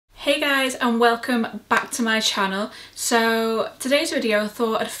Hey guys, and welcome back to my channel. So today's video I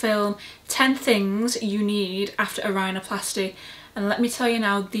thought I'd film 10 things you need after a rhinoplasty, and let me tell you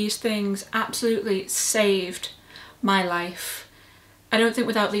now, these things absolutely saved my life. I don't think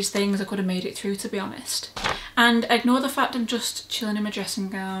without these things I could have made it through, to be honest. And ignore the fact I'm just chilling in my dressing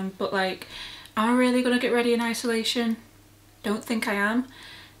gown, but like, am I really gonna get ready in isolation? Don't think I am.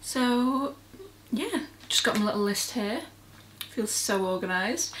 So yeah, just got my little list here. Feels so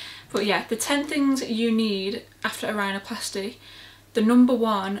organised. But yeah, the 10 things you need after a rhinoplasty. The number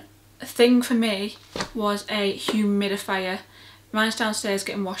one thing for me was a humidifier. Mine's downstairs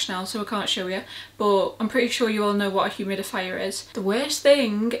getting washed now, so I can't show you, but I'm pretty sure you all know what a humidifier is. The worst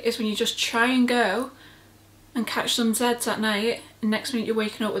thing is when you just try and go and catch some Zeds at night, and next minute you're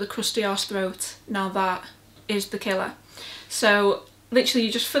waking up with a crusty arse throat. Now that is the killer. So literally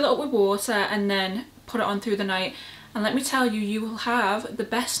you just fill it up with water and then put it on through the night. And let me tell you, you will have the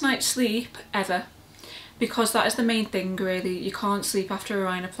best night's sleep ever, because that is the main thing really. You can't sleep after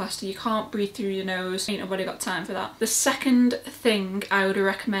a rhinoplasty, you can't breathe through your nose, ain't nobody got time for that. The second thing I would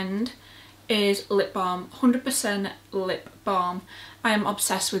recommend is lip balm, 100% lip balm. I am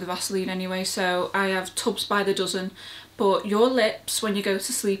obsessed with Vaseline anyway, so I have tubs by the dozen, but your lips when you go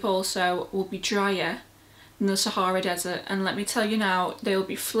to sleep also will be drier than the Sahara Desert, and let me tell you now, they'll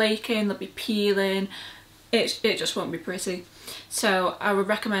be flaking, they'll be peeling. It just won't be pretty. So I would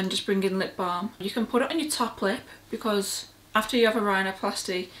recommend just bringing lip balm. You can put it on your top lip, because after you have a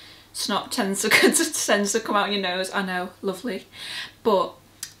rhinoplasty, snot tends to come out your nose. I know, lovely. But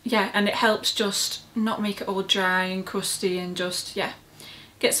yeah, and it helps just not make it all dry and crusty, and just, yeah,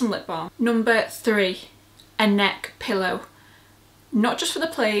 get some lip balm. Number 3, a neck pillow. Not just for the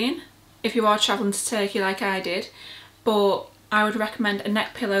plane, if you are travelling to Turkey like I did, but I would recommend a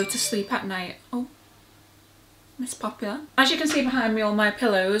neck pillow to sleep at night. Oh. It's popular. As you can see behind me, all my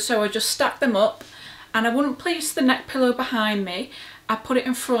pillows, so I just stack them up, and I wouldn't place the neck pillow behind me. I put it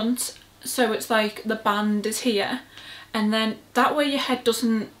in front, so it's like the band is here, and then that way your head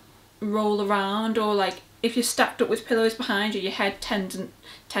doesn't roll around, or like if you're stacked up with pillows behind you, your head tendons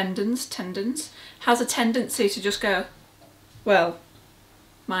has a tendency to just go, well,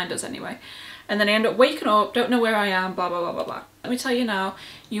 mine does anyway. And then I end up waking up, don't know where I am, blah blah blah blah blah. Let me tell you now,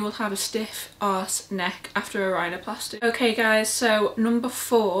 you will have a stiff arse neck after a rhinoplasty. Okay guys, so number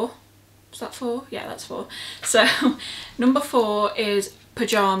 4, is that 4? Yeah, that's 4. So number 4 is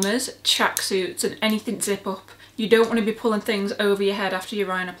pyjamas, tracksuits and anything zip up. You don't want to be pulling things over your head after your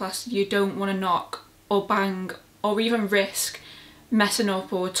rhinoplasty. You don't want to knock or bang or even risk messing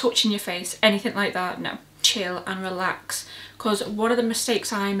up or touching your face, anything like that, no. Chill and relax, because one of the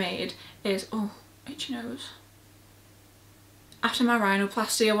mistakes I made is, oh, itchy nose. After my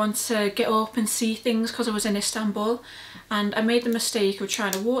rhinoplasty I wanted to get up and see things because I was in Istanbul, and I made the mistake of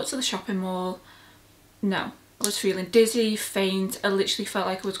trying to walk to the shopping mall. No, I was feeling dizzy, faint, I literally felt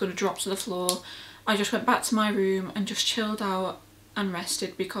like I was going to drop to the floor. I just went back to my room and just chilled out and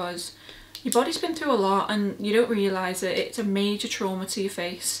rested, because your body's been through a lot and you don't realise it. It's a major trauma to your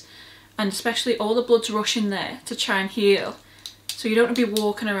face, and especially all the blood's rushing there to try and heal. So you don't want to be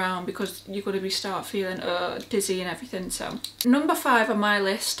walking around because you're going to start feeling dizzy and everything. So number 5 on my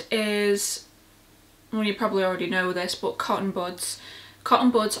list is, well, you probably already know this, but cotton buds.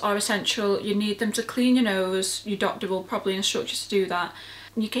 Cotton buds are essential. You need them to clean your nose. Your doctor will probably instruct you to do that.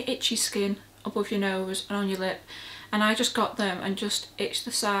 You get itchy skin above your nose and on your lip, and I just got them and just itched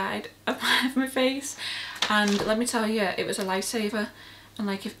the side of my face, and let me tell you, it was a lifesaver. And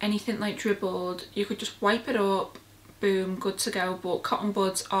like, if anything like dribbled, you could just wipe it up, boom, good to go. But cotton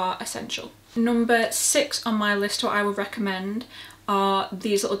buds are essential. Number 6 on my list, what I would recommend, are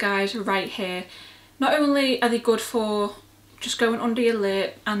these little guys right here. Not only are they good for just going under your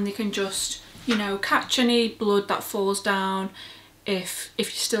lip, and they can just, you know, catch any blood that falls down if you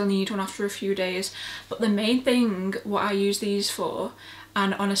still need one after a few days, but the main thing what I use these for,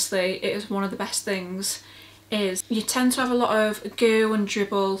 and honestly it is one of the best things, is you tend to have a lot of goo and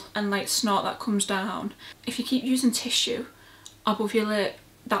dribble and like snot that comes down. If you keep using tissue above your lip,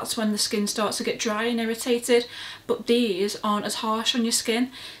 that's when the skin starts to get dry and irritated, but these aren't as harsh on your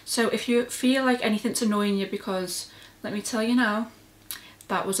skin. So if you feel like anything's annoying you, because let me tell you now,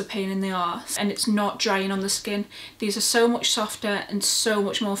 that was a pain in the arse, and it's not drying on the skin. These are so much softer and so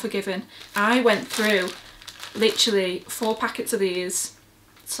much more forgiving. I went through literally 4 packets of these.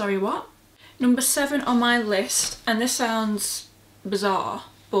 Sorry, what? Number 7 on my list, and this sounds bizarre,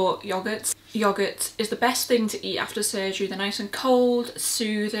 but yogurts. Yogurt is the best thing to eat after surgery. They're nice and cold,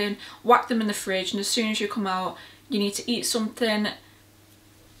 soothing. Whack them in the fridge, and as soon as you come out, you need to eat something,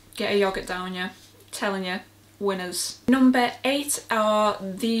 get a yogurt down you. I'm telling you, winners. Number 8 are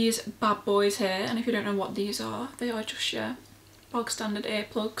these bad boys here, and if you don't know what these are, they are just your bog standard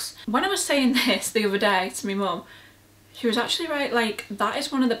earplugs. When I was saying this the other day to my mum, she was actually right, like that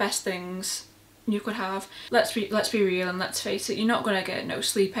is one of the best things you could have. Let's be real and let's face it, you're not gonna get no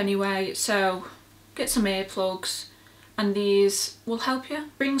sleep anyway, so get some earplugs and these will help you.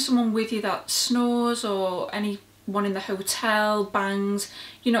 Bring someone with you that snores, or anyone in the hotel bangs,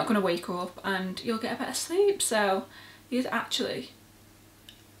 you're not gonna wake up and you'll get a better sleep, so these actually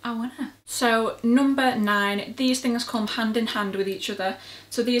are a winner. So number 9, these things come hand in hand with each other.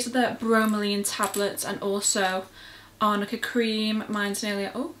 So these are the bromelain tablets and also arnica cream. Mine's nearly,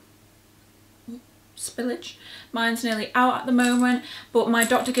 oh, spillage. Mine's nearly out at the moment, but my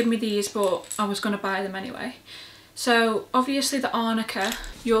doctor gave me these, but I was going to buy them anyway. So obviously the arnica,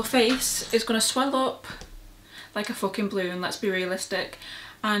 your face is going to swell up like a fucking balloon, let's be realistic,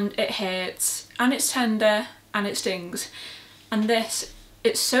 and it hurts and it's tender and it stings. And this,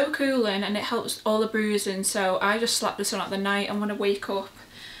 it's so cooling and it helps all the bruising, so I just slapped this on at the night, and when I wake up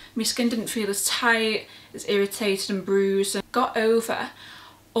my skin didn't feel as tight, as irritated and bruised, and got over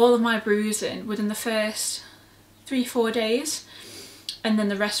all of my bruising within the first 3-4 days, and then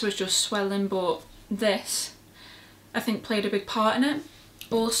the rest was just swelling. But this, I think, played a big part in it.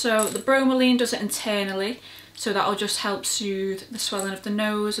 Also the bromelain does it internally, so that'll just help soothe the swelling of the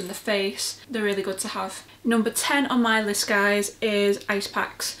nose and the face. They're really good to have. Number 10 on my list, guys, is ice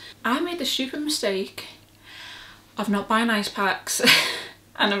packs. I made the stupid mistake of not buying ice packs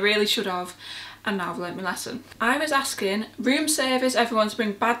and I really should have, and now I've learnt my lesson. I was asking room service, everyone, to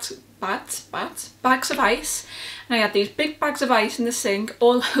bring bags of ice, and I had these big bags of ice in the sink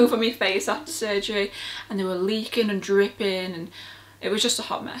all over my face after surgery, and they were leaking and dripping and it was just a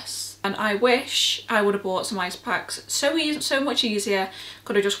hot mess. And I wish I would have bought some ice packs. So easy, so much easier.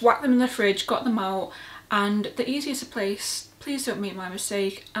 Could have just whacked them in the fridge, got them out, and the easiest place, please don't make my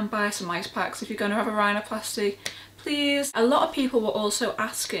mistake and buy some ice packs if you're going to have a rhinoplasty, please. A lot of people were also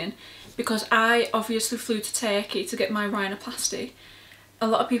asking, because I obviously flew to Turkey to get my rhinoplasty, a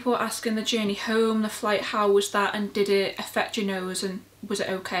lot of people were asking the journey home, the flight, how was that, and did it affect your nose, and was it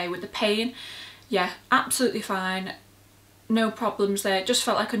okay with the pain? Yeah, absolutely fine. No problems there. It just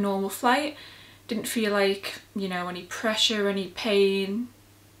felt like a normal flight. Didn't feel like, you know, any pressure, any pain,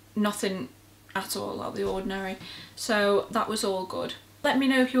 nothing at all out of the ordinary. So that was all good. Let me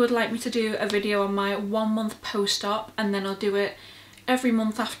know if you would like me to do a video on my 1 month post-op, and then I'll do it every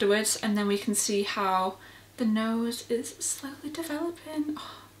month afterwards, and then we can see how the nose is slowly developing.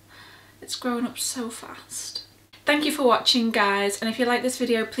 Oh, it's growing up so fast. Thank you for watching, guys, and if you like this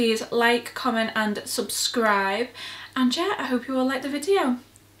video, please like, comment and subscribe. And yeah, I hope you all like the video.